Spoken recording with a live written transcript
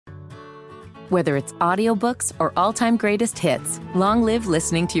Whether it's audiobooks or all-time greatest hits, long live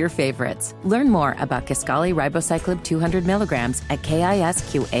listening to your favorites. Learn more about Kisqali Ribociclib 200 milligrams at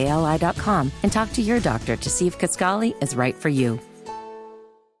KISQALI.com and talk to your doctor to see if Kisqali is right for you.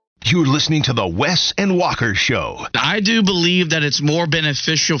 You're listening to the Wes and Walker Show. I do believe that it's more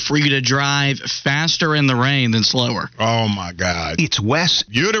beneficial for you to drive faster in the rain than slower. Oh, my God. It's Wes.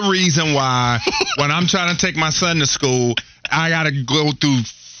 You're the reason why when I'm trying to take my son to school, I got to go through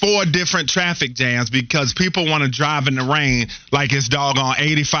 4 different traffic jams because people want to drive in the rain like it's doggone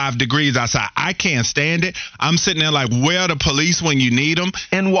 85 degrees outside. I can't stand it. I'm sitting there like, where are the police when you need them?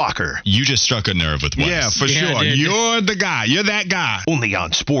 And Walker. You just struck a nerve with Wes. Yeah, for sure. You're the guy. You're that guy. Only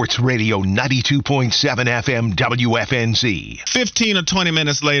on Sports Radio 92.7 FM WFNZ. 15 or 20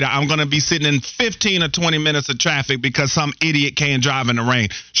 minutes later, I'm going to be sitting in 15 or 20 minutes of traffic because some idiot can't drive in the rain.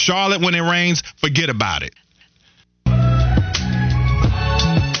 Charlotte, when it rains, forget about it.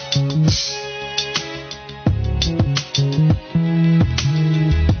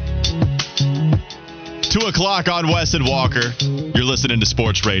 2 o'clock on Wes and Walker. You're listening to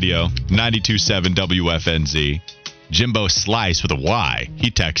Sports Radio 92.7 WFNZ. Jimbo Slice with a Y. He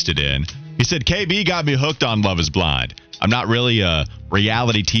texted in. He said, KB got me hooked on Love is Blind. I'm not really a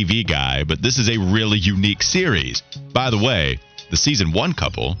reality TV guy, but this is a really unique series. By the way, the season 1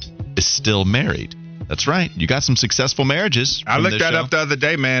 couple is still married. That's right. You got some successful marriages. I looked that up the other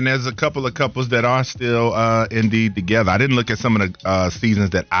day, man. There's a couple of couples that are still indeed together. I didn't look at some of the seasons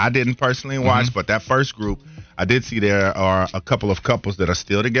that I didn't personally watch, but that first group, I did see there are a couple of couples that are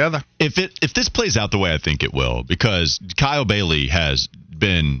still together. If this plays out the way I think it will, because Kyle Bailey has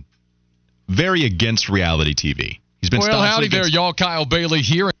been very against reality TV. He's been howdy there, y'all. Kyle Bailey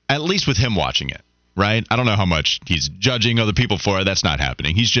here. At least with him watching it. Right? I don't know how much he's judging other people for it. That's not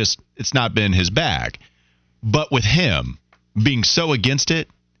happening. It's not been his bag. But with him being so against it,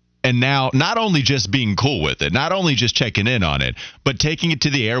 and now not only just being cool with it, not only just checking in on it, but taking it to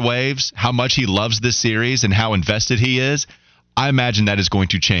the airwaves, how much he loves this series and how invested he is, I imagine that is going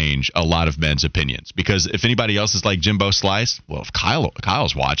to change a lot of men's opinions. Because if anybody else is like Jimbo Slice, well, if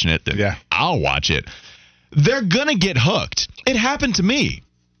Kyle's watching it, then I'll watch it. They're going to get hooked. It happened to me.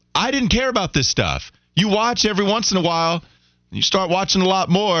 I didn't care about this stuff. You watch every once in a while, you start watching a lot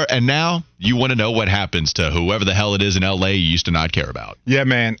more, and now you want to know what happens to whoever the hell it is in L.A. you used to not care about. Yeah,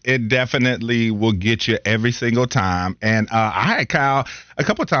 man, it definitely will get you every single time. And I had Kyle a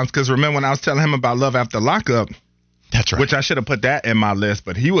couple of times because remember when I was telling him about Love After Lockup? That's right. Which I should have put that in my list,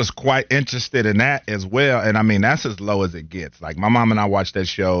 but he was quite interested in that as well. And, I mean, that's as low as it gets. Like, my mom and I watched that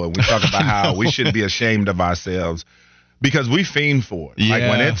show, and we talk about how we shouldn't be ashamed of ourselves. Because we fiend for it. Yeah. Like,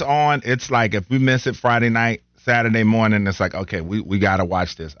 when it's on, it's like if we miss it Friday night, Saturday morning, it's like, okay, we got to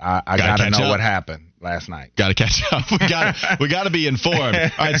watch this. I got to know what happened last night. Got to catch up. We got to be informed. All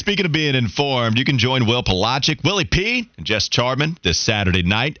right, speaking of being informed, you can join Will Pelagic, Willie P., and Jess Charman this Saturday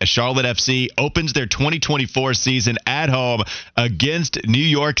night as Charlotte FC opens their 2024 season at home against New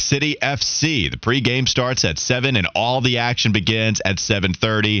York City FC. The pregame starts at 7, and all the action begins at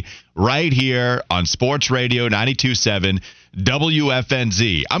 7:30 right here on Sports Radio 92.7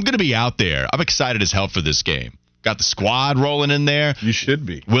 WFNZ. I'm going to be out there. I'm excited as hell for this game. Got the squad rolling in there. You should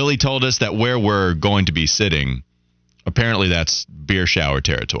be. Willie told us that where we're going to be sitting, apparently that's beer shower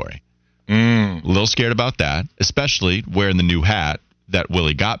territory. A little scared about that, especially wearing the new hat that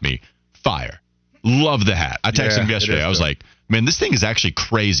Willie got me. Fire. Love the hat. I texted him yesterday. I was like, man, this thing is actually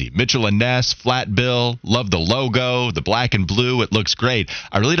crazy. Mitchell and Ness, flat bill. Love the logo, the black and blue. It looks great.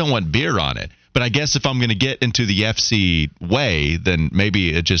 I really don't want beer on it. But I guess if I'm going to get into the FC way, then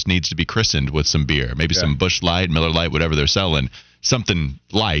maybe it just needs to be christened with some beer. Maybe some Busch Light, Miller Light, whatever they're selling. Something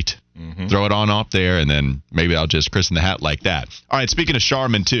light. Throw it on up there, and then maybe I'll just christen the hat like that. All right, speaking of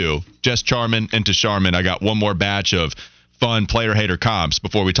Charmin, too, Jess Charman into Charmin, I got one more batch of fun player-hater comps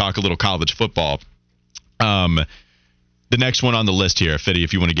before we talk a little college football. The next one on the list here, Fitty,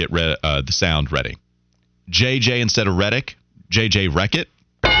 if you want to get the sound ready. JJ instead of Reddick, JJ Reckett.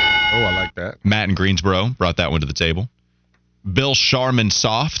 Oh, I like that. Matt in Greensboro brought that one to the table. Bill Sharman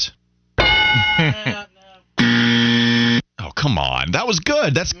Soft. Oh, come on. That was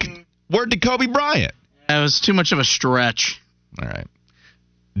good. That's word to Kobe Bryant. That was too much of a stretch. All right.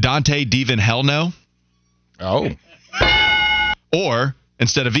 Dante Devin Hellno. Oh. Or,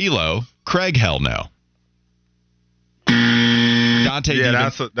 instead of Elo, Craig Hellno. Dante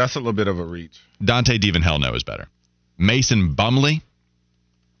Devin, that's a little bit of a reach. Dante Devin Hellno is better. Mason Bumley.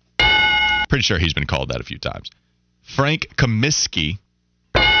 Pretty sure he's been called that a few times. Frank Comiskey.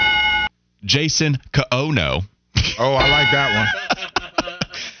 Jason Kaono. Oh, I like that one.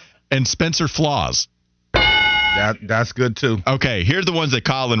 And Spencer Flaws. That's good too. Okay, here's the ones that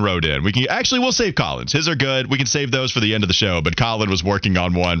Colin wrote in. We'll save Colin's. His are good. We can save those for the end of the show, but Colin was working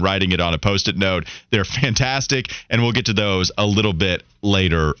on one, writing it on a Post-it note. They're fantastic, and we'll get to those a little bit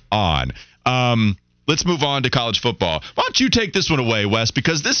later on. Let's move on to college football. Why don't you take this one away, Wes,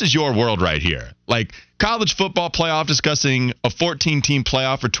 because this is your world right here. Like, college football playoff, discussing a 14-team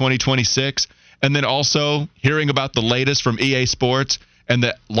playoff for 2026, and then also hearing about the latest from EA Sports and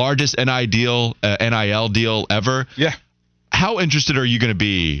the largest NIL deal ever. Yeah. How interested are you going to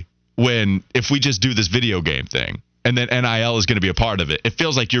be if we just do this video game thing and then NIL is going to be a part of it? It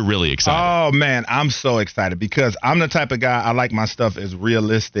feels like you're really excited. Oh, man, I'm so excited because I'm the type of guy, I like my stuff as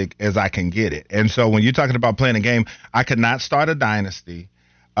realistic as I can get it. And so when you're talking about playing a game, I could not start a dynasty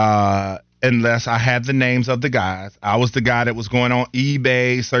unless I had the names of the guys. I was the guy that was going on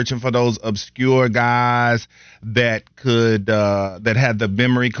eBay searching for those obscure guys that that had the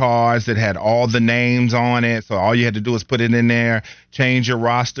memory cards that had all the names on it. So all you had to do was put it in there, change your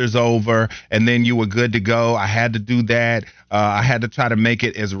rosters over, and then you were good to go. I had to do that. I had to try to make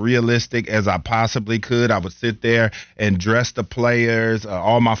it as realistic as I possibly could. I would sit there and dress the players,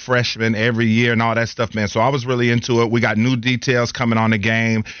 all my freshmen every year and all that stuff, man. So I was really into it. We got new details coming on the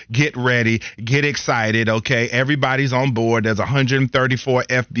game. Get ready. Get excited, okay? Everybody's on board. There's 134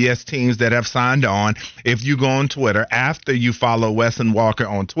 FBS teams that have signed on. If you go on Twitter, after you follow Wesson Walker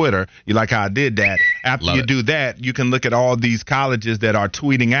on Twitter, you like how I did that. After you do that, you can look at all these colleges that are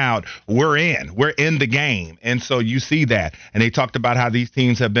tweeting out, we're in the game. And so you see that. And they talked about how these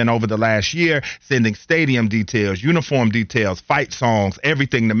teams have been over the last year sending stadium details, uniform details, fight songs,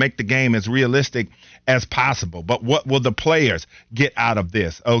 everything to make the game as realistic as possible. But what will the players get out of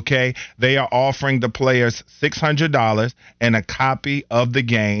this? Okay, they are offering the players $600 and a copy of the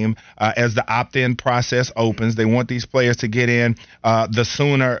game as the opt-in process opens. They want these players to get in the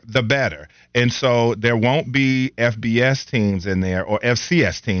sooner the better. And so there won't be FBS teams in there, or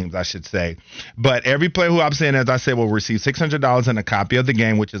FCS teams, I should say. But every player who opts in, as I said, will receive $600 and a copy of the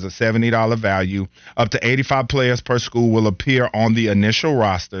game, which is a $70 value. Up to 85 players per school will appear on the initial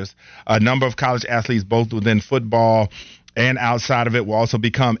rosters. A number of college athletes, both within football and outside of it, will also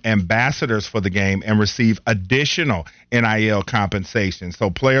become ambassadors for the game and receive additional NIL compensation. So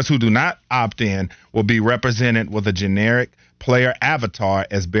players who do not opt in will be represented with a generic player avatar,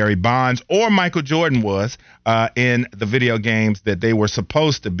 as Barry Bonds or Michael Jordan was in the video games that they were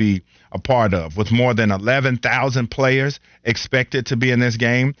supposed to be a part of. With more than 11,000 players expected to be in this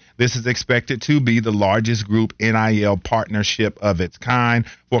game, this is expected to be the largest group NIL partnership of its kind.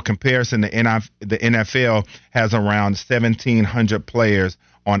 For comparison, the NFL has around 1,700 players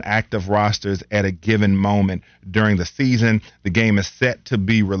on active rosters at a given moment during the season. The game is set to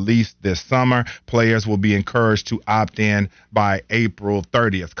be released this summer. Players will be encouraged to opt in by April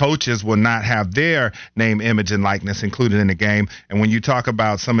 30th. Coaches will not have their name, image, and likeness included in the game. And when you talk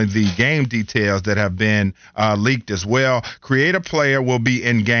about some of the game details that have been leaked as well, create a player will be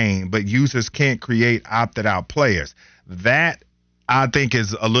in game, but users can't create opted out players. That, I think,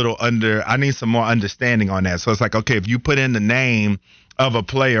 is a little I need some more understanding on that. So it's like, okay, if you put in the name of a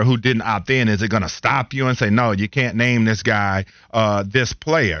player who didn't opt in, is it going to stop you and say, no, you can't name this guy, this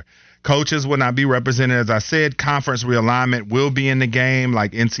player? Coaches will not be represented, as I said. Conference realignment will be in the game,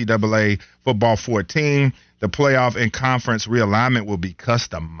 like NCAA Football 14. The playoff and conference realignment will be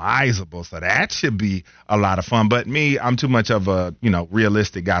customizable, so that should be a lot of fun. But me, I'm too much of a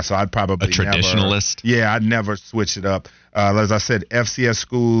realistic guy, so I'd probably a traditionalist. I'd never switch it up. As I said, FCS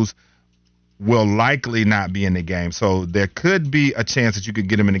schools will likely not be in the game. So there could be a chance that you could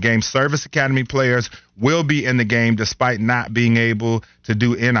get them in the game. Service Academy players will be in the game despite not being able to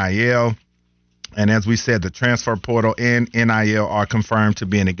do NIL. And as we said, the transfer portal and NIL are confirmed to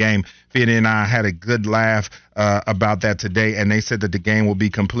be in the game. Fiddy and I had a good laugh about that today, and they said that the game will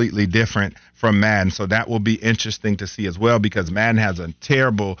be completely different from Madden. So that will be interesting to see as well, because Madden has a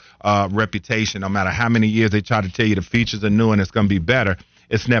terrible reputation. No matter how many years they try to tell you the features are new and it's going to be better,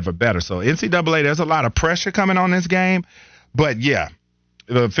 it's never better. So NCAA, there's a lot of pressure coming on this game. But, yeah,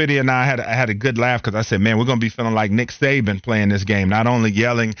 Fiddy and I had a good laugh because I said, man, we're going to be feeling like Nick Saban playing this game, not only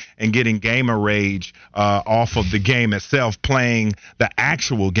yelling and getting gamer rage off of the game itself, playing the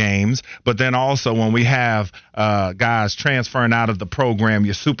actual games, but then also when we have guys transferring out of the program,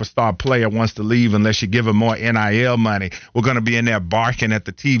 your superstar player wants to leave unless you give him more NIL money. We're going to be in there barking at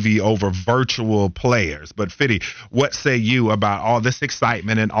the TV over virtual players. But Fiddy, what say you about all this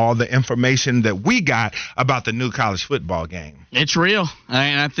excitement and all the information that we got about the new college football game? It's real.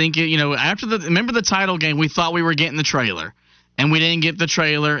 I think, remember the title game, we thought we were getting the trailer, and we didn't get the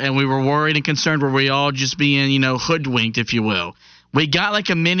trailer, and we were worried and concerned, were we all just being, hoodwinked, if you will. We got like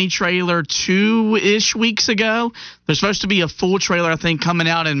a mini trailer 2-ish weeks ago. There's supposed to be a full trailer, I think, coming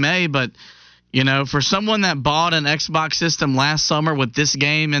out in May. But, for someone that bought an Xbox system last summer with this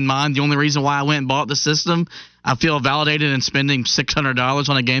game in mind, the only reason why I went and bought the system, I feel validated in spending $600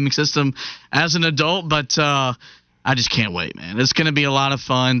 on a gaming system as an adult. But I just can't wait, man. It's going to be a lot of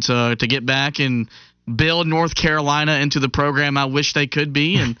fun to get back and build North Carolina into the program I wish they could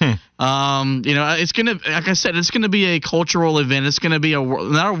be. And, it's going to, like I said, it's going to be a cultural event. It's going to be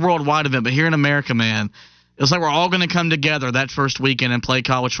not a worldwide event, but here in America, man, it's like we're all going to come together that first weekend and play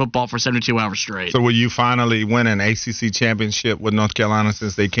college football for 72 hours straight. So will you finally win an ACC championship with North Carolina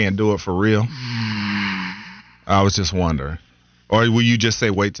since they can't do it for real? I was just wondering. Or will you just say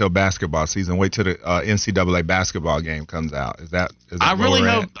wait till basketball season, wait till the NCAA basketball game comes out? Is that I really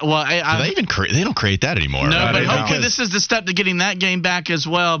hope. Well, they don't create that anymore. No, right? but hopefully this is the step to getting that game back as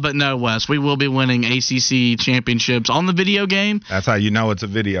well. But no, Wes, we will be winning ACC championships on the video game. That's how you know it's a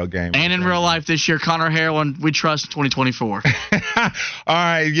video game. And in real life this year, Connor Harrell, we trust 2024. All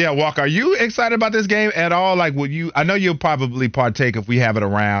right, yeah, Walker, are you excited about this game at all? Like, will you? I know you'll probably partake if we have it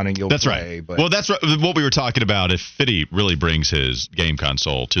around and you'll That's play. right. But Well, that's what we were talking about. If Fitty really brings his game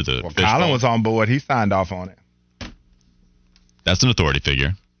console to the Colin fishbowl, was on board. He signed off on it. that's an authority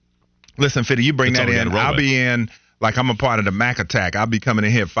figure. Listen, Fitty, you bring That's that all we in. gotta roll I'll with. be in, like I'm a part of the Mac Attack. I'll be coming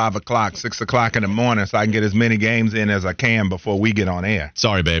in here at 5 o'clock, 6 o'clock in the morning so I can get as many games in as I can before we get on air.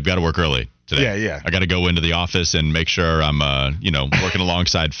 Sorry, babe, got to work early today. Yeah. I got to go into the office and make sure I'm, working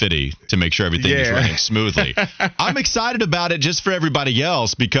alongside Fitty to make sure everything is Yeah. running smoothly. I'm excited about it just for everybody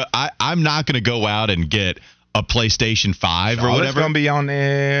else because I'm not going to go out and get a PlayStation 5 or Charlotte's whatever. going to be on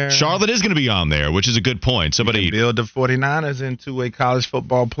there. Charlotte is going to be on there, which is a good point. Somebody Build the 49ers into a college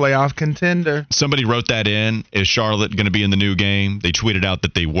football playoff contender. wrote that in. Is Charlotte going to be in the new game? They tweeted out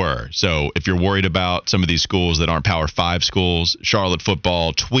that they were. So if you're worried about some of these schools that aren't Power 5 schools, Charlotte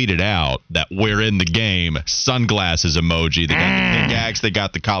football tweeted out that we're in the game. Sunglasses emoji. They got the pickaxe. They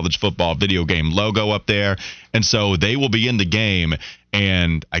got the college football video game logo up there. And so they will be in the game.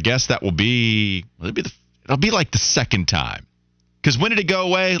 And I guess that will be, it'll be like the second time. Because when did it go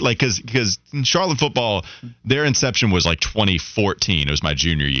away? Like, because Charlotte football, their inception was like 2014. It was my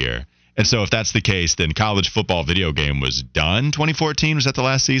junior year. And so if that's the case, then college football video game was done 2014. Was that the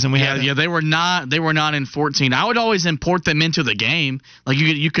last season we had? Yeah, they were not in 14. I would always import them into the game. Like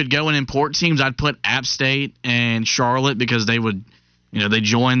you could go and import teams. I'd put App State and Charlotte because they would, they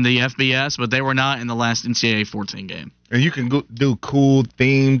joined the FBS, but they were not in the last NCAA 14 game. And you can do cool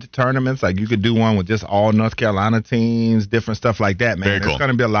themed tournaments. Like you could do one with just all North Carolina teams, different stuff like that, man. Very cool. It's going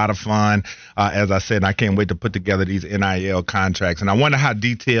to be a lot of fun. As I said, I can't wait to put together these NIL contracts. And I wonder how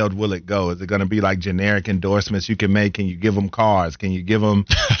detailed will it go? Is it going to be like generic endorsements you can make? Can you give them cars? Can you give them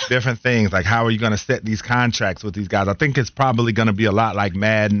different things? Like how are you going to set these contracts with these guys? I think it's probably going to be a lot like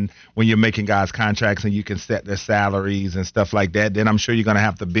Madden when you're making guys contracts and you can set their salaries and stuff like that. Then I'm sure you're going to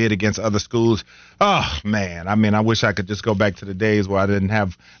have to bid against other schools. Oh, man. I mean, I wish I could just go back to the days where I didn't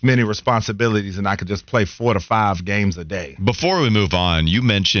have many responsibilities and I could just play 4 to 5 games a day. Before we move on, you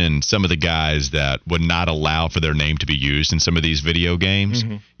mentioned some of the guys that would not allow for their name to be used in some of these video games.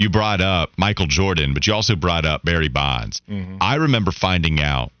 Mm-hmm. You brought up Michael Jordan, but you also brought up Barry Bonds. Mm-hmm. I remember finding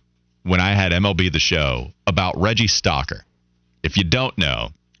out when I had MLB The Show about Reggie Stalker. If you don't know,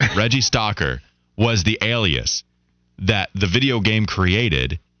 Reggie Stalker was the alias that the video game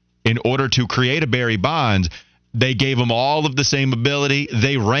created in order to create a Barry Bonds. They gave him all of the same ability.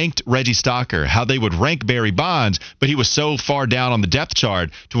 They ranked Reggie Stalker, how they would rank Barry Bonds, but he was so far down on the depth chart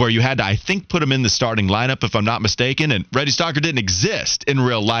to where you had to, I think, put him in the starting lineup, if I'm not mistaken, and Reggie Stalker didn't exist in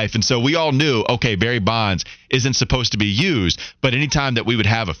real life. And so we all knew, okay, Barry Bonds isn't supposed to be used, but anytime that we would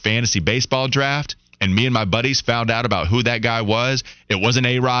have a fantasy baseball draft, and me and my buddies found out about who that guy was, it wasn't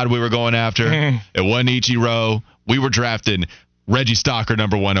A-Rod we were going after. It wasn't Ichiro. We were drafting Reggie Stalker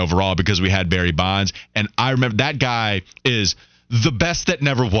 #1 overall because we had Barry Bonds. And I remember that guy is the best that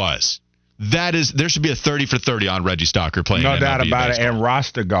never was. There should be a 30 for 30 on Reggie Stalker playing. No MLB doubt about baseball. it. And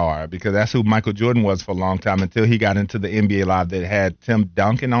roster guard, because that's who Michael Jordan was for a long time until he got into the NBA Live that had Tim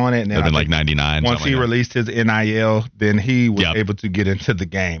Duncan on it. And then like 99. Once he released his NIL, then he was able to get into the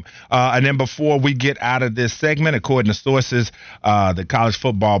game. And then before we get out of this segment, according to sources, the college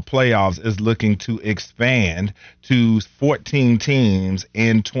football playoffs is looking to expand to 14 teams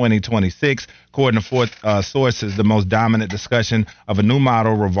in 2026. According to sources, the most dominant discussion of a new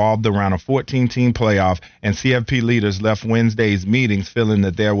model revolved around a 14-team playoff, and CFP leaders left Wednesday's meetings feeling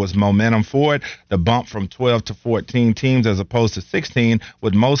that there was momentum for it. The bump from 12 to 14 teams as opposed to 16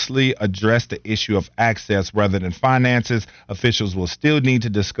 would mostly address the issue of access rather than finances. Officials will still need to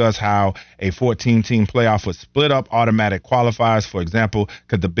discuss how a 14-team playoff would split up automatic qualifiers. For example,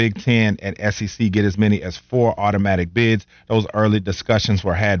 could the Big Ten and SEC get as many as 4 automatic bids? Those early discussions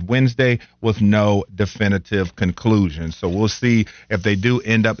were had Wednesday with no definitive conclusion. So we'll see if they do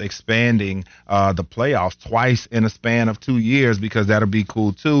end up expanding the playoffs twice in a span of 2 years, because that'll be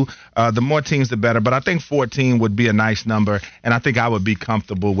cool too. The more teams, the better. But I think 14 would be a nice number, and I think I would be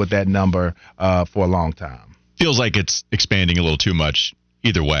comfortable with that number for a long time. Feels like it's expanding a little too much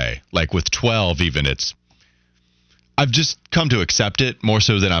either way. Like with 12 even, I've just come to accept it more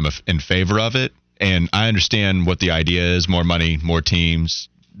so than I'm in favor of it. And I understand what the idea is, more money, more teams.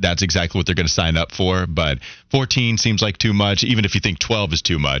 That's exactly what they're going to sign up for. But 14 seems like too much, even if you think 12 is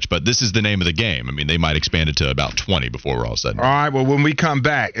too much. But this is the name of the game. I mean, they might expand it to about 20 before we're all said. All right, well, when we come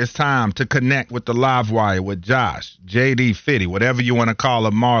back, it's time to connect with the Live Wire with Josh, JD, Fitty, whatever you want to call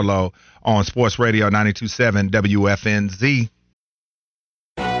him, Marlo, on Sports Radio 92.7 WFNZ.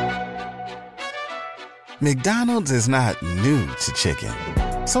 McDonald's is not new to chicken.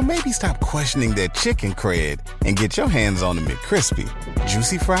 So maybe stop questioning their chicken cred and get your hands on the McCrispy.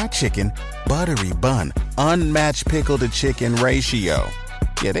 Juicy fried chicken, buttery bun, unmatched pickle to chicken ratio.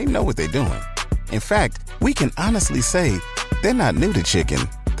 Yeah, they know what they're doing. In fact, we can honestly say they're not new to chicken.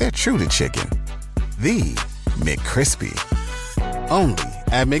 They're true to chicken. The McCrispy. Only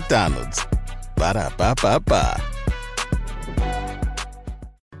at McDonald's. Ba-da-ba-ba-ba.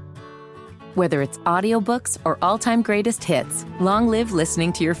 Whether it's audiobooks or all-time greatest hits, long live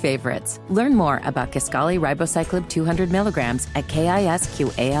listening to your favorites. Learn more about Kisqali Ribociclib 200 milligrams at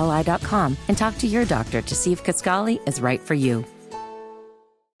KISQALI.com and talk to your doctor to see if Kisqali is right for you.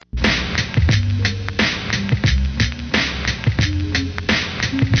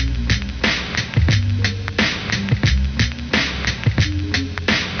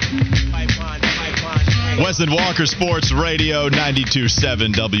 Wes and Walker, Sports Radio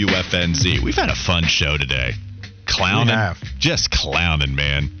 92.7 WFNZ. We've had a fun show today. Clowning. Just clowning,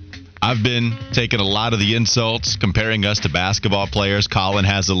 man. I've been taking a lot of the insults, comparing us to basketball players. Colin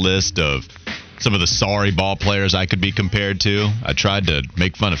has a list of some of the sorry ball players I could be compared to. I tried to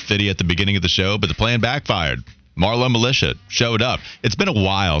make fun of Fitty at the beginning of the show, but the plan backfired. Marlowe Militia showed up. It's been a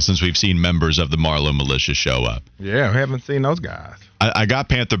while since we've seen members of the Marlowe Militia show up. Yeah, we haven't seen those guys. I got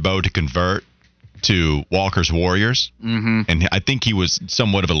Panther Bo to convert to Walker's Warriors, and I think he was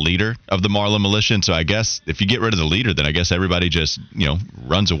somewhat of a leader of the Marlowe Militia, and so I guess if you get rid of the leader, then I guess everybody just,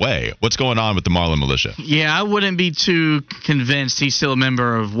 runs away. What's going on with the Marlowe Militia? Yeah, I wouldn't be too convinced he's still a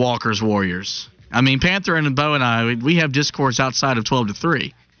member of Walker's Warriors. I mean, Panther and Bo and I, we have discourse outside of 12 to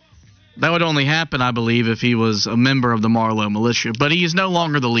 3. That would only happen, I believe, if he was a member of the Marlowe Militia, but he is no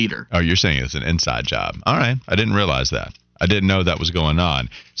longer the leader. Oh, you're saying it's an inside job. All right, I didn't realize that. I didn't know that was going on.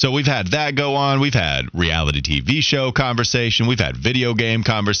 So we've had that go on. We've had reality TV show conversation. We've had video game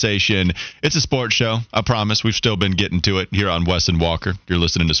conversation. It's a sports show, I promise. We've still been getting to it here on Wes and Walker. You're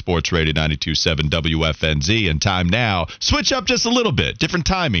listening to Sports Radio 92.7 WFNZ. And time now, switch up just a little bit. Different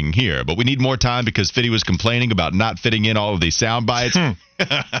timing here. But we need more time because Fitty was complaining about not fitting in all of these sound bites. Time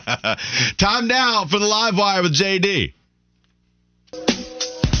now for the Live Wire with JD.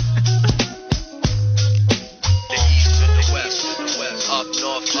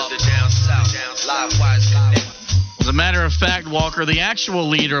 As a matter of fact, Walker, the actual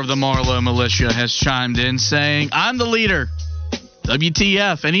leader of the Marlowe Militia, has chimed in saying, I'm the leader.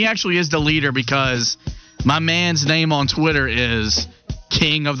 WTF. And he actually is the leader because my man's name on Twitter is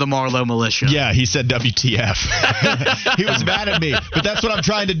King of the Marlowe Militia. Yeah, he said WTF. He was mad at me, but that's what I'm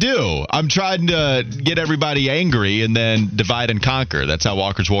trying to do. I'm trying to get everybody angry and then divide and conquer. That's how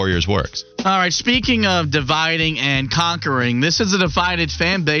Walker's Warriors works. All right, speaking of dividing and conquering, this is a divided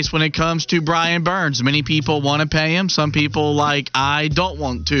fan base when it comes to Brian Burns. Many people want to pay him. Some people, like I, don't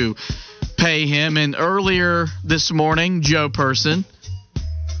want to pay him. And earlier this morning, Joe Person,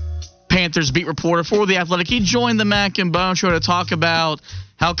 Panthers beat reporter for The Athletic, he joined the Mac and Bone show to talk about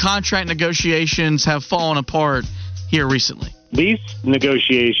how contract negotiations have fallen apart here recently. These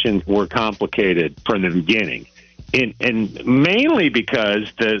negotiations were complicated from the beginning, and mainly because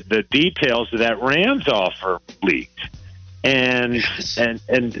the details of that Rams offer leaked. And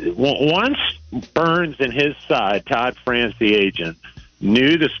once Burns and his side, Todd France, the agent,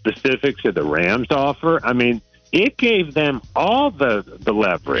 knew the specifics of the Rams offer, I mean, it gave them all the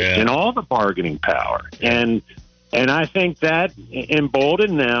leverage and all the bargaining power. And I think that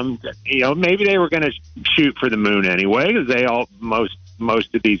emboldened them. Maybe they were going to shoot for the moon anyway, because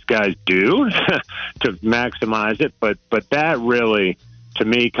most of these guys do to maximize it. But that really, to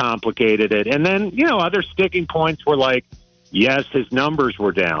me, complicated it. And then, other sticking points were like, yes, his numbers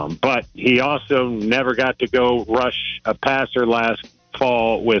were down, but he also never got to go rush a passer last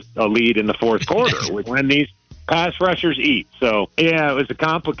fall with a lead in the fourth quarter when these pass rushers eat. So, yeah, it was a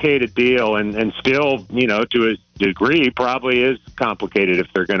complicated deal, and still, to a degree, probably is complicated if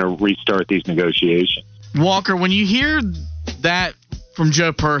they're going to restart these negotiations. Walker, when you hear that from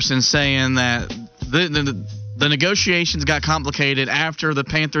Joe Person saying that the negotiations got complicated after the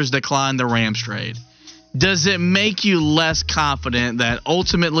Panthers declined the Rams trade, does it make you less confident that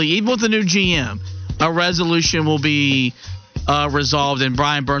ultimately, even with the new GM, a resolution will be resolved and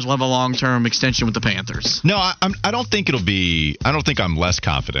Brian Burns will have a long-term extension with the Panthers? No, I don't think it'll be. I don't think I'm less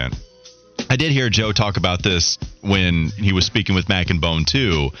confident. I did hear Joe talk about this when he was speaking with Mac and Bone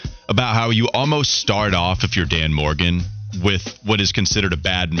too, about how you almost start off, if you're Dan Morgan, with what is considered a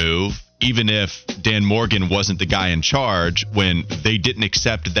bad move, even if Dan Morgan wasn't the guy in charge when they didn't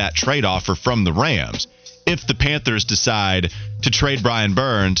accept that trade offer from the Rams. If the Panthers decide to trade Brian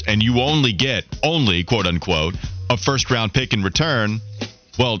Burns and you only get, quote unquote, a first-round pick in return,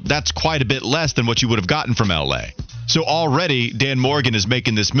 well, that's quite a bit less than what you would have gotten from LA. So already Dan Morgan is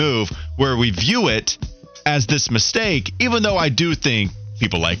making this move where we view it as this mistake, even though I do think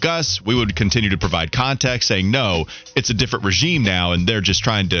people like us, we would continue to provide context saying, no, it's a different regime now, and they're just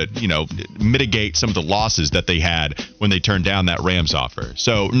trying to, mitigate some of the losses that they had when they turned down that Rams offer.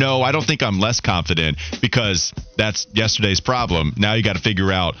 So, no, I don't think I'm less confident because that's yesterday's problem. Now you got to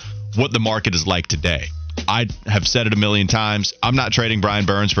figure out what the market is like today. I have said it a million times. I'm not trading Brian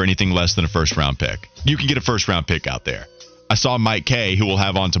Burns for anything less than a first-round pick. You can get a first-round pick out there. I saw Mike Kay, who we'll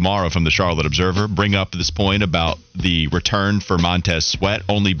have on tomorrow from the Charlotte Observer, bring up this point about the return for Montez Sweat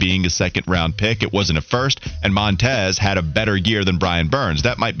only being a second-round pick. It wasn't a first, and Montez had a better year than Brian Burns.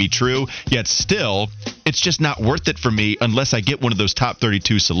 That might be true, yet still, it's just not worth it for me unless I get one of those top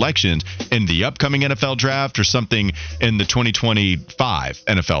 32 selections in the upcoming NFL draft or something in the 2025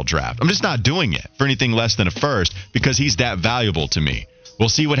 NFL draft. I'm just not doing it for anything less than a first because he's that valuable to me. We'll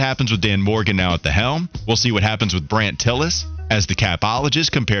see what happens with Dan Morgan now at the helm. We'll see what happens with Brant Tillis as the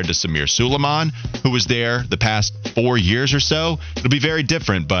capologist compared to Samir Suleiman, who was there the past 4 years or so. It'll be very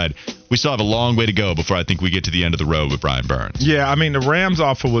different, but we still have a long way to go before I think we get to the end of the road with Brian Burns. Yeah, I mean, the Rams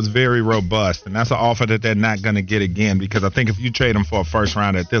offer was very robust, and that's an offer that they're not going to get again because I think if you trade him for a first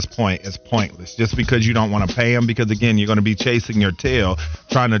round at this point, it's pointless just because you don't want to pay him because, again, you're going to be chasing your tail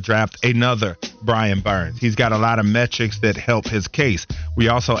trying to draft another Brian Burns. He's got a lot of metrics that help his case. We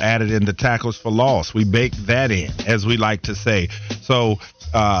also added in the tackles for loss. We baked that in, as we like to say. So,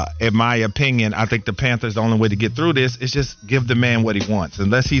 in my opinion, I think the Panthers, the only way to get through this is just give the man what he wants.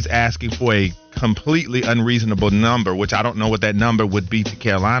 Unless he's asking for a completely unreasonable number, which I don't know what that number would be to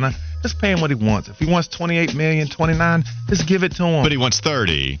Carolina, just pay him what he wants. If he wants $28 million, $29, just give it to him. But he wants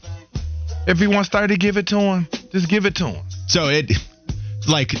 30. If he wants 30, give it to him. Just give it to him. So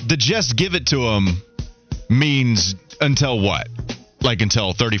the just give it to him means until what? Like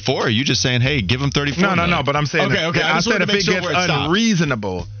until 34? Are you just saying, hey, give him 34? No. But I'm saying, okay. I said if it gets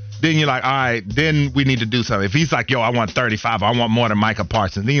unreasonable, then you're like, all right, then we need to do something. If he's like, yo, I want 35, I want more than Micah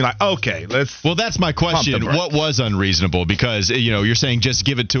Parsons, then you're like, okay, let's. Well, that's my question. What was unreasonable? Because, you're saying just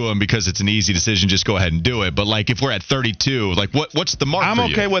give it to him because it's an easy decision, just go ahead and do it. But, if we're at 32, what's the mark for you?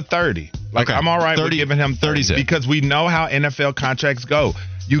 I'm okay with 30. I'm all right with giving him 30 because we know how NFL contracts go.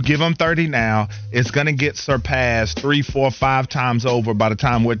 You give him 30 now, it's going to get surpassed 3, 4, 5 times over by the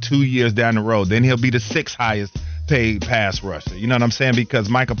time we're 2 years down the road. Then he'll be the 6th highest paid pass rusher. You know what I'm saying? Because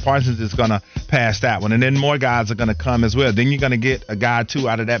Micah Parsons is going to pass that one. And then more guys are going to come as well. Then you're going to get a guy, too,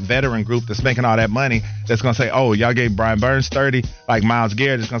 out of that veteran group that's making all that money that's going to say, oh, y'all gave Brian Burns 30. Like Myles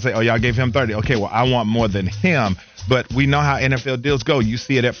Garrett is going to say, oh, y'all gave him 30. Okay, well, I want more than him. But we know how NFL deals go. You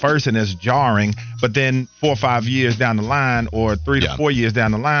see it at first and it's jarring, but then 4 or 5 years down the line or 3 to 4 years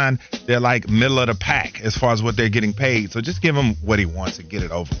down the line, they're like middle of the pack as far as what they're getting paid. So just give him what he wants and get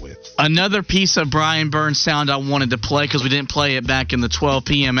it over with. Another piece of Brian Burns sound I wanted to play because we didn't play it back in the 12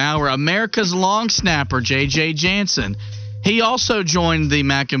 p.m. hour. America's long snapper, J.J. Jansen. He also joined the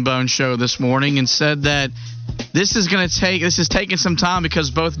Mac and Bone show this morning and said that this is taking some time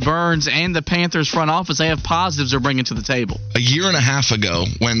because both Burns and the Panthers front office, they have positives they're bringing to the table. A year and a half ago,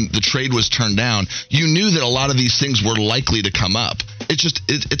 when the trade was turned down, you knew that a lot of these things were likely to come up.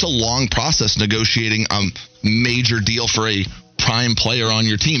 It's a long process negotiating a major deal for a prime player on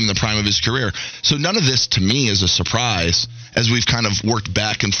your team in the prime of his career. So none of this to me is a surprise as we've kind of worked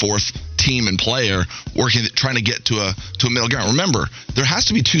back and forth, team and player, trying to get to a middle ground. Remember, there has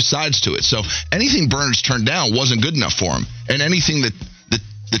to be two sides to it. So anything Burns turned down wasn't good enough for him. And anything that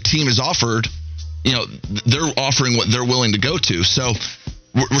the team is offered, they're offering what they're willing to go to. So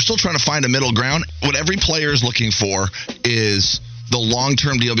we're still trying to find a middle ground. What every player is looking for is the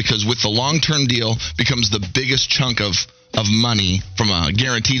long-term deal, because with the long-term deal becomes the biggest chunk of money from a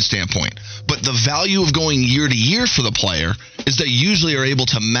guaranteed standpoint. But the value of going year to year for the player is they usually are able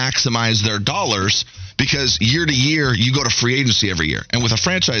to maximize their dollars, because year to year you go to free agency every year. And with a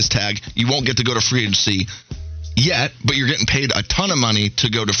franchise tag, you won't get to go to free agency yet, but you're getting paid a ton of money to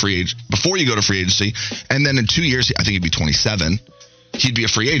go to free agent before you go to free agency. And then in 2 years, I think he'd be 27, he'd be a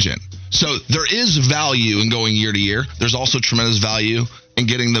free agent. So there is value in going year to year. There's also tremendous value in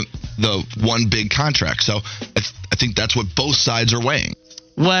getting the one big contract. So I think that's what both sides are weighing.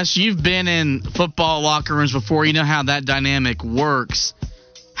 Wes, you've been in football locker rooms before. You know how that dynamic works.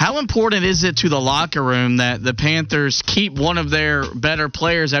 How important is it to the locker room that the Panthers keep one of their better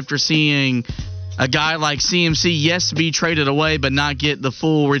players after seeing a guy like CMC, yes, be traded away, but not get the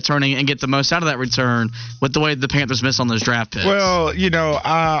full returning and get the most out of that return with the way the Panthers miss on those draft picks? Well,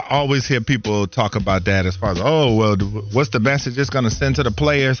 I always hear people talk about that as far as, what's the message it's going to send to the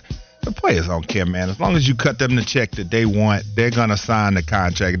players? The players don't care, man. As long as you cut them the check that they want, they're going to sign the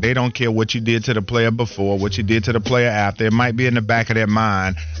contract. They don't care what you did to the player before, what you did to the player after. It might be in the back of their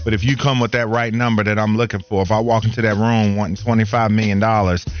mind, but if you come with that right number that I'm looking for, if I walk into that room wanting $25 million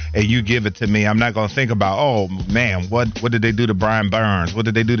and you give it to me, I'm not going to think about, oh, man, what did they do to Brian Burns? What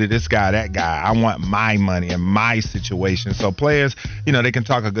did they do to this guy, that guy? I want my money and my situation. So players, they can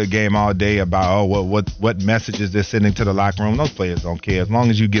talk a good game all day about, what messages they're sending to the locker room. Those players don't care. As long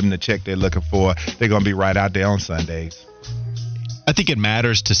as you give them the check they're looking for, they're going to be right out there on Sundays. I think it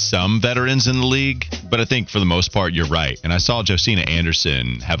matters to some veterans in the league, but I think for the most part, you're right. And I saw Josina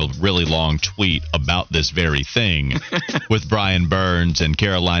Anderson have a really long tweet about this very thing with Brian Burns and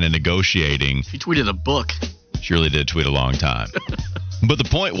Carolina negotiating. He tweeted a book. She really did tweet a long time. But the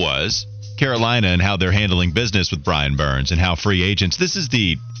point was Carolina and how they're handling business with Brian Burns and how free agents, this is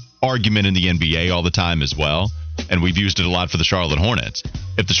the argument in the NBA all the time as well. And we've used it a lot for the Charlotte Hornets.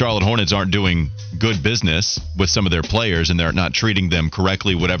 If the Charlotte Hornets aren't doing good business with some of their players and they're not treating them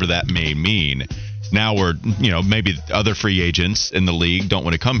correctly, whatever that may mean, now we're, maybe other free agents in the league don't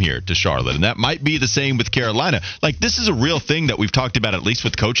want to come here to Charlotte. And that might be the same with Carolina. Like, this is a real thing that we've talked about, at least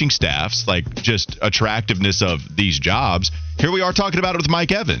with coaching staffs, like just attractiveness of these jobs. Here we are talking about it with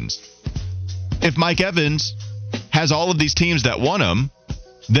Mike Evans. If Mike Evans has all of these teams that want him,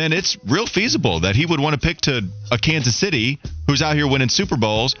 then it's real feasible that he would want to pick to a Kansas City who's out here winning Super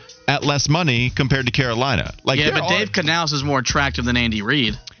Bowls at less money compared to Carolina. But Dave Canales is more attractive than Andy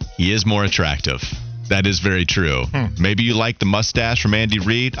Reid. He is more attractive. That is very true. Maybe you like the mustache from Andy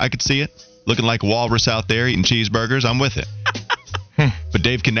Reid. I could see it. Looking like a walrus out there eating cheeseburgers. I'm with it. But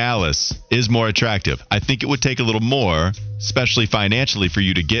Dave Canales is more attractive. I think it would take a little more, especially financially, for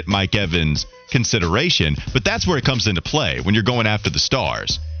you to get Mike Evans consideration. But that's where it comes into play when you're going after the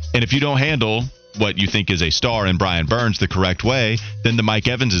stars. And if you don't handle what you think is a star in Brian Burns the correct way, then the Mike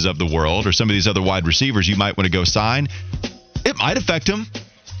Evanses of the world or some of these other wide receivers you might want to go sign, it might affect him.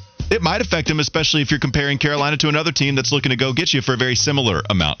 It might affect him, especially if you're comparing Carolina to another team that's looking to go get you for a very similar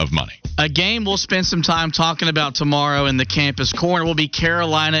amount of money. A game we'll spend some time talking about tomorrow in the Campus Corner will be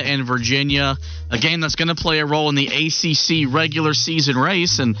Carolina and Virginia, a game that's going to play a role in the ACC regular season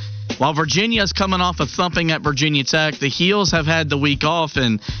race. And while Virginia is coming off a thumping at Virginia Tech, the Heels have had the week off,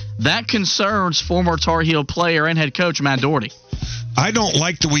 and that concerns former Tar Heel player and head coach Matt Doherty. I don't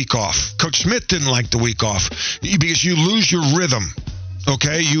like the week off. Coach Smith didn't like the week off because you lose your rhythm.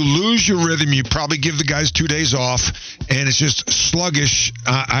 Okay, you lose your rhythm. You probably give the guys 2 days off, and it's just sluggish.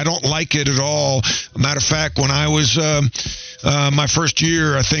 I don't like it at all. Matter of fact, when I was my first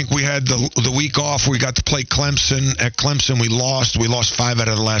year, I think we had the week off. We got to play Clemson. At Clemson, we lost. We lost 5 out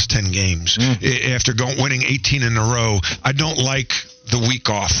of the last 10 games after winning 18 in a row. I don't like the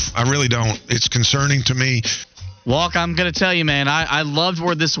week off. I really don't. It's concerning to me. Walk, I'm going to tell you, man, I loved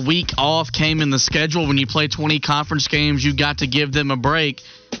where this week off came in the schedule. When you play 20 conference games, you got to give them a break.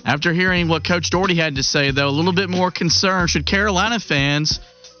 After hearing what Coach Doherty had to say, though, a little bit more concerned. Should Carolina fans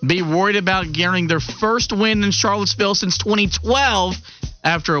be worried about getting their first win in Charlottesville since 2012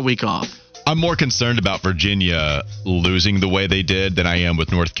 after a week off? I'm more concerned about Virginia losing the way they did than I am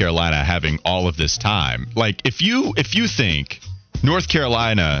with North Carolina having all of this time. Like, if you think North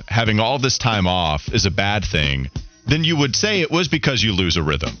Carolina having all this time off is a bad thing, then you would say it was because you lose a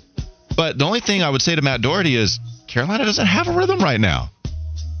rhythm. But the only thing I would say to Matt Doherty is Carolina doesn't have a rhythm right now.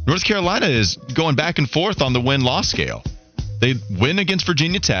 North Carolina is going back and forth on the win-loss scale. They win against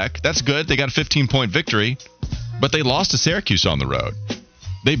Virginia Tech. That's good. They got a 15-point victory. But they lost to Syracuse on the road.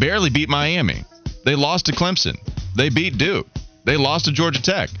 They barely beat Miami. They lost to Clemson. They beat Duke. They lost to Georgia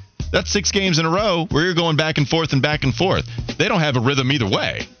Tech. That's 6 games in a row where you're going back and forth and back and forth. They don't have a rhythm either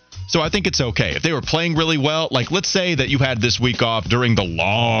way. So I think it's okay. If they were playing really well, like let's say that you had this week off during the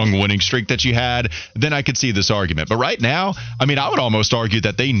long winning streak that you had, then I could see this argument. But right now, I mean, I would almost argue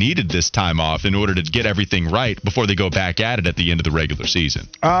that they needed this time off in order to get everything right before they go back at it at the end of the regular season.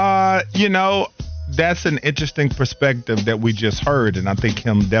 That's an interesting perspective that we just heard, and I think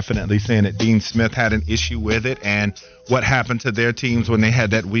him definitely saying that Dean Smith had an issue with it and what happened to their teams when they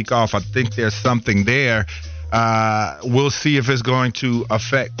had that week off. I think there's something there. We'll see if it's going to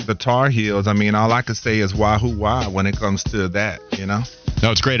affect the Tar Heels. I mean, all I can say is wahoo wah when it comes to that,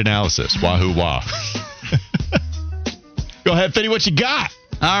 No, it's great analysis. Wahoo wah. Go ahead, Fitty, what you got?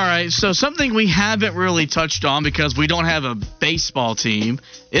 All right, so something we haven't really touched on because we don't have a baseball team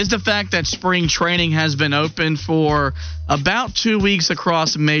is the fact that spring training has been open for about 2 weeks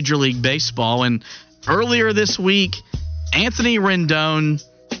across Major League Baseball. And earlier this week, Anthony Rendon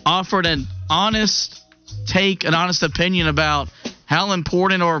offered an honest take, an honest opinion about how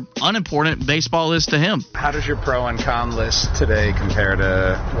important or unimportant baseball is to him. How does your pro and con list today compare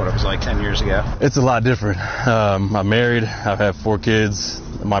to what it was like 10 years ago? It's a lot different. I'm married. I've had 4 kids.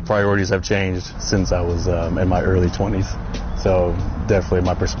 My priorities have changed since I was in my early 20s. So definitely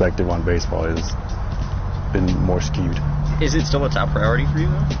my perspective on baseball has been more skewed. Is it still a top priority for you,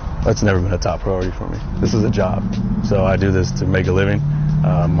 though? That's never been a top priority for me. This is a job. So I do this to make a living.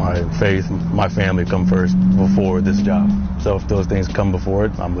 My faith, my family come first before this job. So if those things come before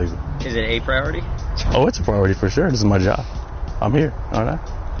it, I'm leaving. Is it a priority? Oh, it's a priority for sure. This is my job. I'm here, aren't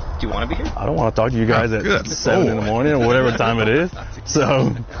I? Do you want to be here? I don't want to talk to you guys at 7 in the morning or whatever time it is.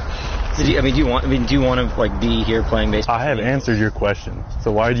 So, do you want to be here playing baseball? I have answered your question.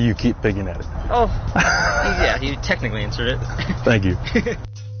 So why do you keep picking at it? Oh, yeah, you technically answered it. Thank you.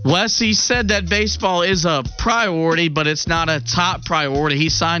 Wes, he said that baseball is a priority, but it's not a top priority. He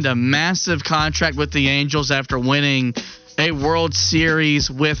signed a massive contract with the Angels after winning a World Series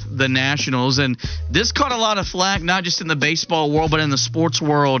with the Nationals, and this caught a lot of flack, not just in the baseball world, but in the sports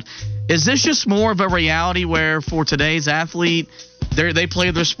world. Is this just more of a reality where for today's athlete, they play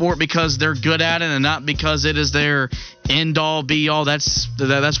their sport because they're good at it and not because it is their end-all, be-all? That's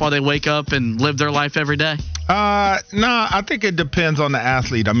why they wake up and live their life every day? No, I think it depends on the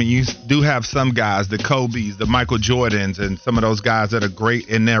athlete. I mean, you do have some guys, the Kobes, the Michael Jordans, and some of those guys that are great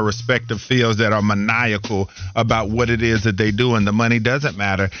in their respective fields that are maniacal about what it is that they do, and the money doesn't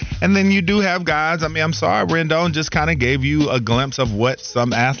matter. And then you do have guys, I mean, I'm sorry, Rendon just kind of gave you a glimpse of what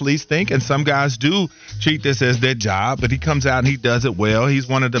some athletes think, and some guys do treat this as their job, but he comes out and he does it well. He's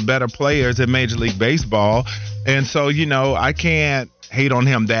one of the better players in Major League Baseball. And so, I can't hate on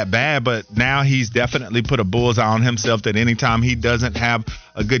him that bad, but now he's definitely put a bullseye on himself that anytime he doesn't have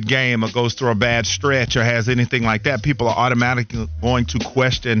a good game or goes through a bad stretch or has anything like that, people are automatically going to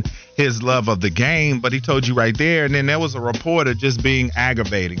question his love of the game. But he told you right there, and then there was a reporter just being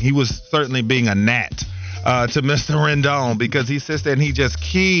aggravating. He was certainly being a gnat to Mr. Rendon, because he sits there and he just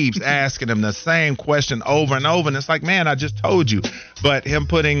keeps asking him the same question over and over. And it's like, man, I just told you. But him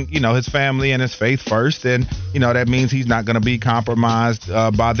putting, his family and his faith first, and, that means he's not going to be compromised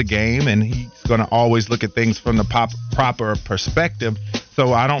by the game, and he's going to always look at things from the proper perspective.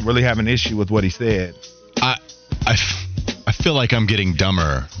 So I don't really have an issue with what he said. I feel like I'm getting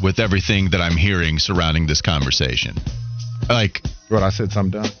dumber with everything that I'm hearing surrounding this conversation. Like, what, I said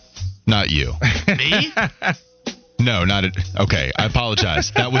something dumb? Not you. Me? No, not it. Okay, I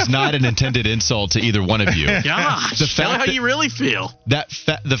apologize. That was not an intended insult to either one of you. Gosh, tell how you really feel.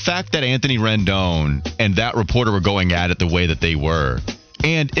 The fact that Anthony Rendon and that reporter were going at it the way that they were,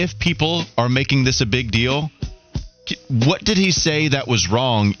 and if people are making this a big deal, what did he say that was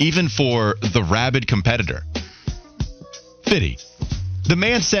wrong, even for the rabid competitor? Fitty. The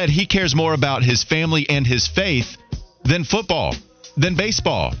man said he cares more about his family and his faith than football, than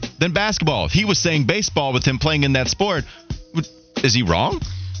baseball, than basketball. He was saying baseball with him playing in that sport. Is he wrong?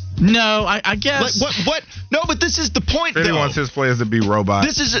 No, I guess. Like, what? No, but this is the point, though. He wants his players to be robots.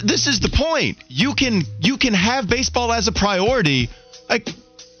 This is the point. You can have baseball as a priority. Like,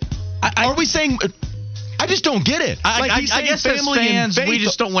 are we saying? I just don't get it. I guess as fans, we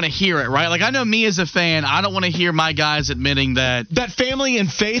just don't want to hear it, right? Like, I know me as a fan, I don't want to hear my guys admitting that family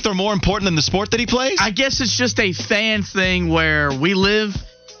and faith are more important than the sport that he plays. I guess it's just a fan thing where we live,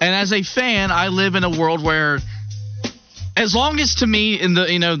 and as a fan, I live in a world where, as long as to me in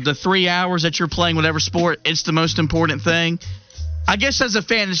the 3 hours that you're playing whatever sport, it's the most important thing. I guess as a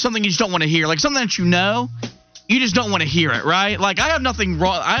fan, it's something you just don't want to hear, like something that you just don't want to hear it, right? Like, I have nothing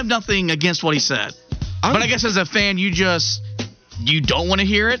wrong. I have nothing against what he said. But I guess as a fan, you don't want to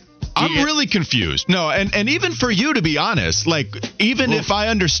hear it. I'm really confused. No, and even for you, to be honest, like, even if I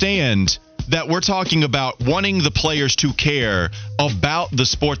understand that we're talking about wanting the players to care about the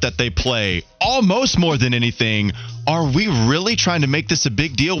sport that they play almost more than anything, are we really trying to make this a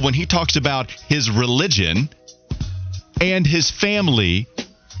big deal when he talks about his religion and his family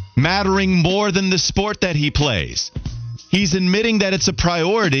mattering more than the sport that he plays? He's admitting that it's a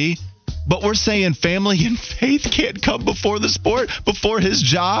priority, but we're saying family and faith can't come before the sport, before his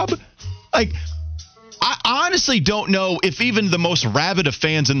job? Like, I honestly don't know if even the most rabid of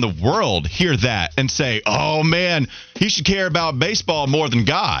fans in the world hear that and say, oh, man, he should care about baseball more than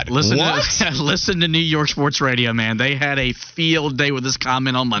God. Listen to New York sports radio, man. They had a field day with this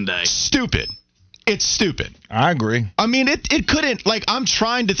comment on Monday. Stupid. It's stupid. I agree. I mean, it couldn't, like, I'm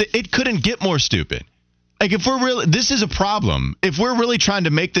trying to think, it couldn't get more stupid. Like, if we're really, this is a problem. If we're really trying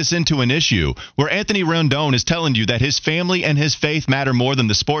to make this into an issue where Anthony Rendon is telling you that his family and his faith matter more than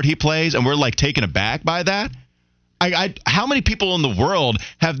the sport he plays, and we're, like, taken aback by that, how many people in the world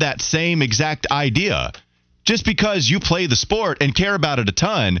have that same exact idea? Just because you play the sport and care about it a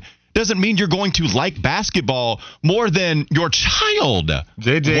ton doesn't mean you're going to like basketball more than your child.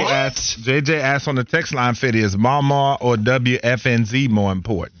 JJ asked on the text line, Fitty, is Mama or WFNZ more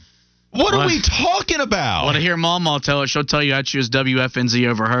important? What are we talking about? I want to hear Mama tell her. She'll tell you I choose WFNZ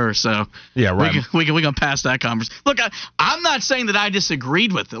over her. So yeah, right. We can pass that conversation. Look, I'm not saying that I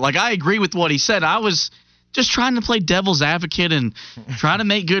disagreed with it. Like, I agree with what he said. I was just trying to play devil's advocate and trying to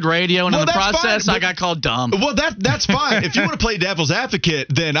make good radio, and in the process, I got called dumb. Well, that's fine. If you want to play devil's advocate,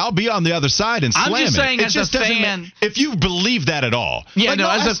 then I'll be on the other side and slam it. I'm just saying, as a fan, if you believe that at all. Yeah,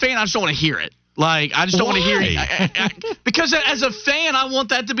 like, as a fan, I just don't want to hear it. Like, I just don't want to hear it. Because as a fan, I want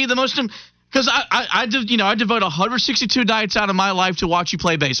that to be the most. Because I devote 162 nights out of my life to watch you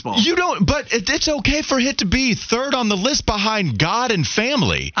play baseball. You don't, but it's okay for it to be third on the list behind God and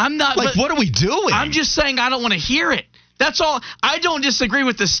family. I'm not. Like, what are we doing? I'm just saying I don't want to hear it. That's all. I don't disagree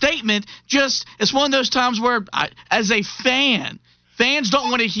with the statement. Just, it's one of those times where, as a fan, fans don't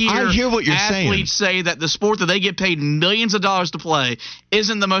want to hear what you're athletes say that the sport that they get paid millions of dollars to play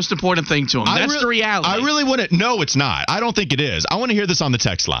isn't the most important thing to them. That's the reality. I really want to. No, it's not. I don't think it is. I want to hear this on the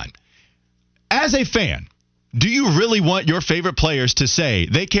text line. As a fan, do you really want your favorite players to say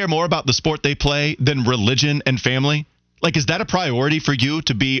they care more about the sport they play than religion and family? Like, is that a priority for you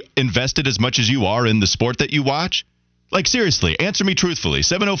to be invested as much as you are in the sport that you watch? Like, seriously, answer me truthfully.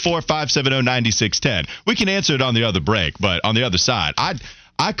 704-570-9610. We can answer it on the other break, but on the other side,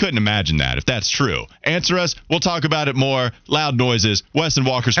 I couldn't imagine that if that's true. Answer us. We'll talk about it more. Loud Noises, Wes and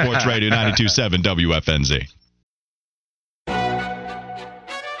Walker Sports Radio 92.7 WFNZ.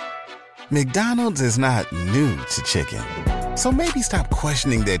 McDonald's is not new to chicken. So maybe stop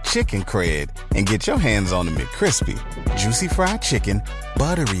questioning their chicken cred and get your hands on the McCrispy. Juicy fried chicken,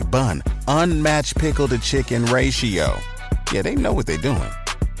 buttery bun, unmatched pickle to chicken ratio. Yeah, they know what they're doing.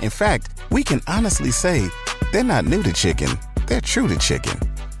 In fact, we can honestly say they're not new to chicken. They're true to chicken.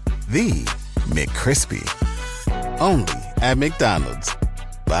 The McCrispy. Only at McDonald's.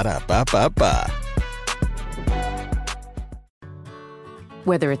 Ba-da-ba-ba-ba.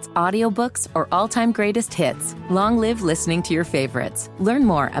 Whether it's audiobooks or all-time greatest hits, long live listening to your favorites. Learn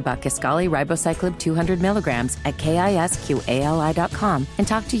more about Kisqali Ribociclib 200 milligrams at KISQALI.com and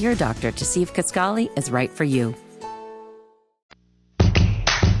talk to your doctor to see if Kisqali is right for you.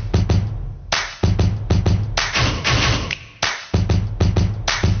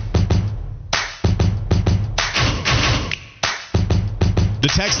 The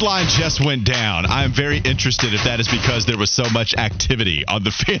text line just went down. I'm very interested if that is because there was so much activity on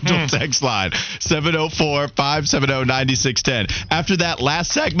the FanDuel text line. 704-570-9610. After that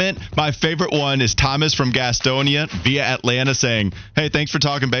last segment, my favorite one is Thomas from Gastonia via Atlanta saying, hey, thanks for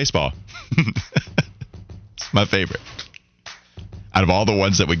talking baseball. It's my favorite. Out of all the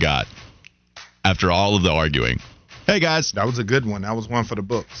ones that we got, after all of the arguing. Hey, guys. That was a good one. That was one for the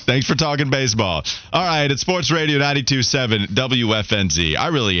books. Thanks for talking baseball. All right, it's Sports Radio 92.7 WFNZ. I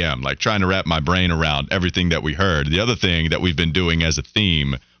really am, like, trying to wrap my brain around everything that we heard. The other thing that we've been doing as a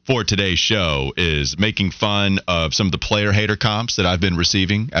theme for today's show is making fun of some of the player hater comps that I've been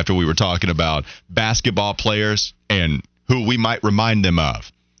receiving after we were talking about basketball players and who we might remind them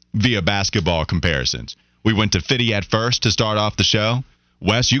of via basketball comparisons. We went to Fitty at first to start off the show.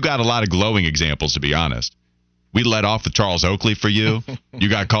 Wes, you got a lot of glowing examples, to be honest. We led off with Charles Oakley for you. You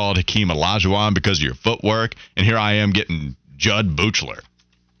got called Hakeem Olajuwon because of your footwork. And here I am getting Judd Buechler.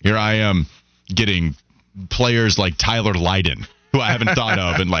 Here I am getting players like Tyler Lydon, who I haven't thought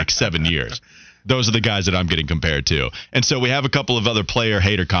of in like 7 years. Those are the guys that I'm getting compared to. And so we have a couple of other player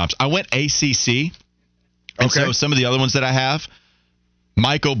hater comps. I went ACC. And so some of the other ones that I have,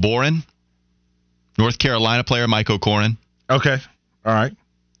 Mike O'Boren, North Carolina player Mike O'Corin. Okay. All right.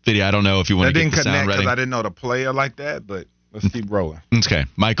 Fiddy, I don't know if you want to get the sound ready. I didn't know the player like that, but let's keep rolling. Okay.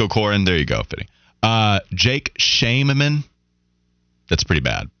 Mike O'Corin. There you go, Fiddy. Jake Shameman. That's pretty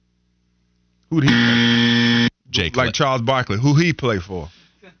bad. Who'd he play? Jake. Like Charles Barkley. Who he play for?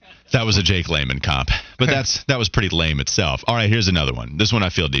 That was a Jake Layman comp. But that was pretty lame itself. All right, here's another one. This one I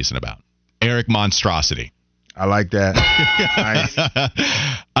feel decent about. Eric Monstrosity. I like that.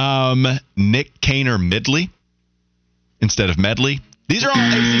 Nice. Nick Kaner Midley instead of Medley. These are all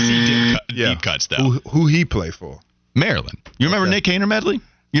ACC deep cuts, though. Who he play for? Maryland. You remember Nick Kaner Medley?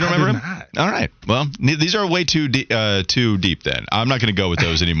 You don't remember him? Not. All right. Well, these are way too deep then. I'm not going to go with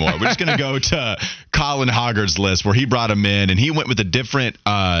those anymore. We're just going to go to Colin Hoggard's list where he brought him in, and he went with a different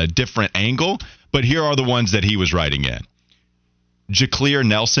angle. But here are the ones that he was writing in. Jaclear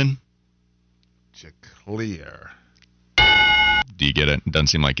Nelson. Jaclear. Do you get it? Doesn't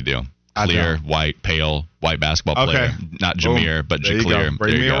seem like you do. Clear, white, pale, white basketball player. Okay. Not Jameer, but Jaclear.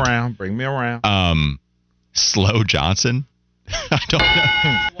 Bring me around. Bring me around. Slow Johnson. I don't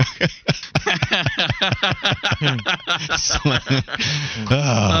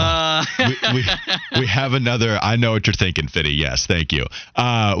know. We have another. I know what you're thinking, Fiddy. Yes, thank you.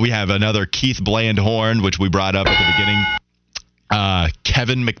 We have another Keith Blandhorn, which we brought up at the beginning.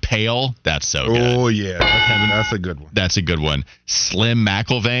 Kevin McPhail. That's so good. Oh, yeah. That's a good one. That's a good one. Slim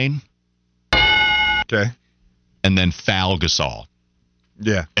McIlvaine. Okay. And then Fal Gasol.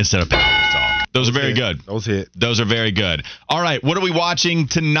 Yeah. Instead of Pau Gasol. Those are very good. Those hit. Those are very good. All right, what are we watching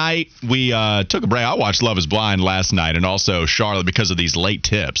tonight? We took a break. I watched Love is Blind last night and also Charlotte because of these late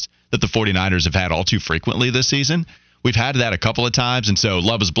tips that the 49ers have had all too frequently this season. We've had that a couple of times, and so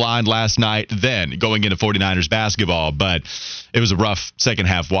Love is Blind last night, then going into 49ers basketball, but it was a rough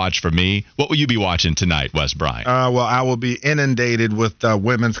second-half watch for me. What will you be watching tonight, Wes Bryant? Well, I will be inundated with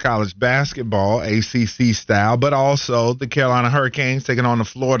women's college basketball, ACC style, but also the Carolina Hurricanes taking on the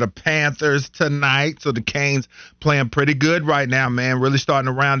Florida Panthers tonight. So the Canes playing pretty good right now, man, really starting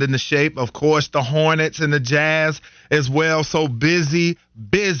to round into shape. Of course, the Hornets and the Jazz as well. So busy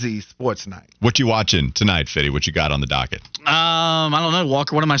sports night. What you watching tonight, Fiddy? What you got on the docket? I don't know,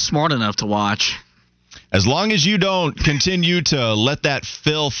 Walker. What am I smart enough to watch? As long as you don't continue to let that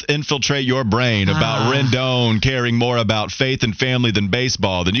filth infiltrate your brain about Rendon caring more about faith and family than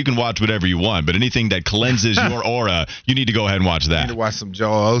baseball, then you can watch whatever you want. But anything that cleanses your aura, you need to go ahead and watch that. You need to watch some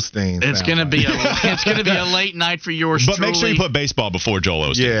Joel Osteen. It's gonna be a late night for yours but truly. Make sure you put baseball before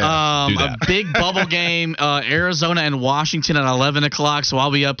Joel Osteen. Yeah. Do that. A big bubble game, Arizona and Washington at 11 o'clock, so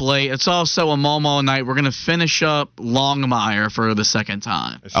I'll be up late. It's also a Momo night. We're gonna finish up Longmire for the second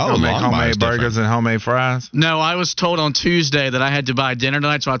time. Oh, make homemade burgers and homemade fries? No, I was told on Tuesday that I had to buy dinner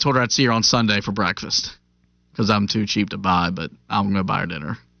tonight, so I told her I'd see her on Sunday for breakfast because I'm too cheap to buy, but I'm going to buy her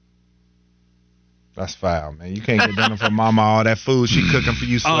dinner. That's foul, man. You can't get dinner for mama, all that food she cooking for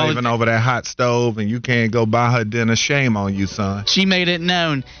you, slaving over that hot stove, and you can't go buy her dinner. Shame on you, son. She made it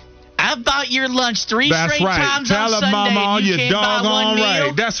known. I bought your lunch three straight times Tell on her, Sunday. Mama, You you're can't buy doggone one right.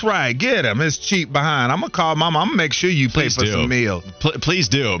 meal? That's right. Get him. It's cheap behind. I'm going to call Mama. I'm going to make sure you pay for some meals. Please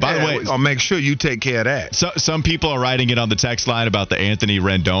do. By the way, we're going to make sure you take care of that. Some people are writing it on the text line about the Anthony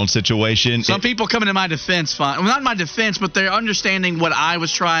Rendon situation. Some people coming to my defense, well, not my defense, but they're understanding what I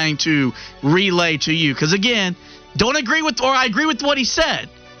was trying to relay to you. Because, again, I agree with what he said.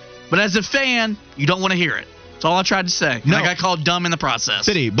 But as a fan, you don't want to hear it. That's all I tried to say. No. I got called dumb in the process.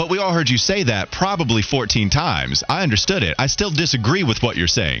 Fiddy, but we all heard you say that probably 14 times. I understood it. I still disagree with what you're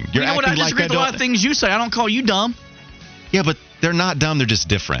saying. You're acting I disagree with a lot of things you say. I don't call you dumb. Yeah, but they're not dumb. They're just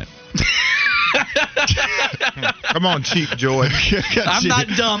different. Come on, cheap Joy. I'm not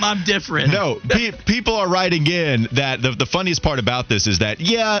dumb. I'm different. No, people are writing in that the funniest part about this is that,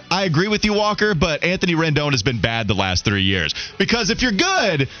 yeah, I agree with you, Walker, but Anthony Rendon has been bad the last 3 years. Because if you're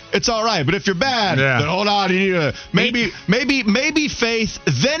good, it's all right. But if you're bad, then hold on. Maybe faith,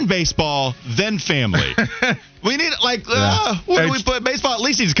 then baseball, then family. We need where do we put baseball? At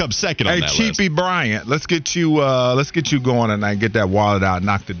least he's come second on that list. Hey, Cheapy Bryant, let's get you going tonight. Get that wallet out,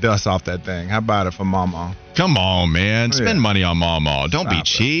 knock the dust off that thing. How about it for Mama? Come on, man. Spend money on Mama. Don't be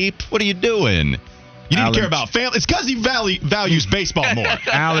cheap. What are you doing? You need to care about family. It's because he values baseball more.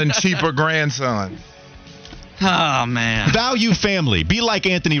 Alan Cheaper grandson. Oh, man. Value family. Be like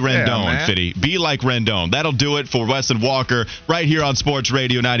Anthony Rendon, Fiddy. Be like Rendon. That'll do it for Wes and Walker right here on Sports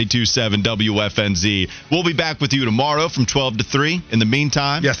Radio 92.7 WFNZ. We'll be back with you tomorrow from 12 to 3. In the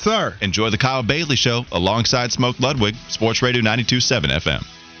meantime, yes, sir. Enjoy the Kyle Bailey Show alongside Smoke Ludwig, Sports Radio 92.7 FM.